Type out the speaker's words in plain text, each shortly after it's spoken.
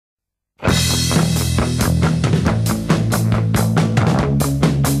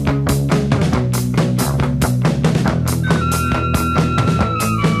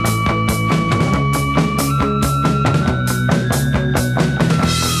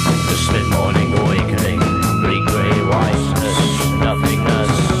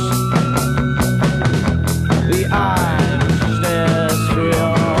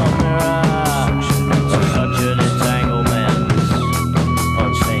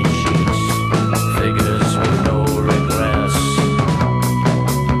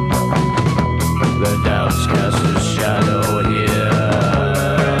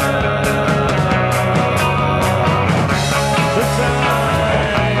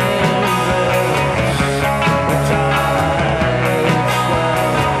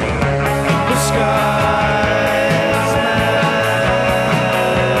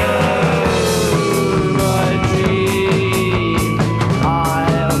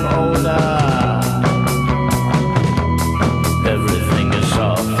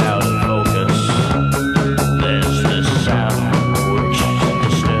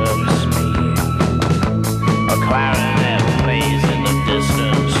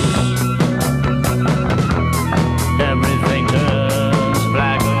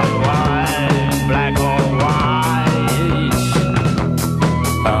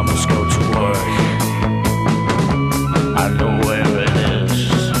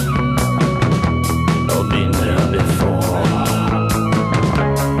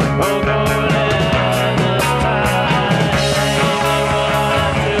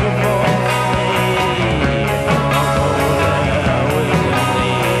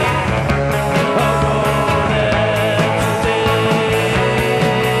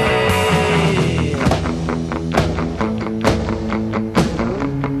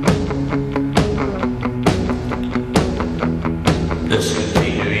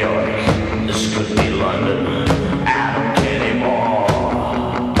York, this could be London. I don't care anymore.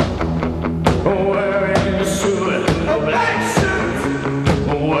 Wearing a suit, a black suit.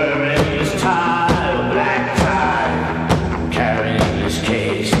 Wearing his tie, a black tie. Carrying his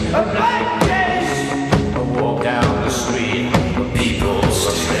case, a black case. I walk down the street, people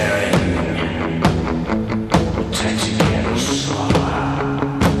staring. The taxi cab is slower.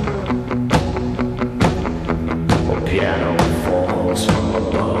 A piano falls from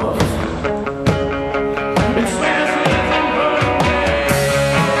above. It's faster than birthday.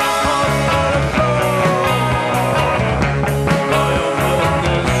 I open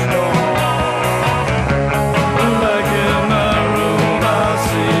this door. Back in my room, I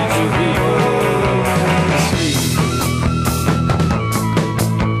see two people sleep.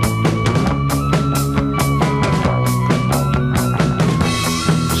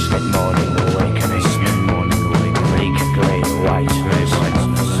 Mid-morning awakening, mid-morning awakening, bleak, grey, white,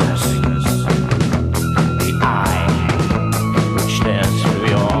 the eye which stares through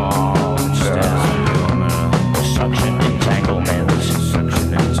your mirror, the suction entanglement.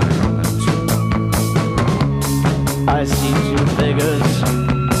 I see two figures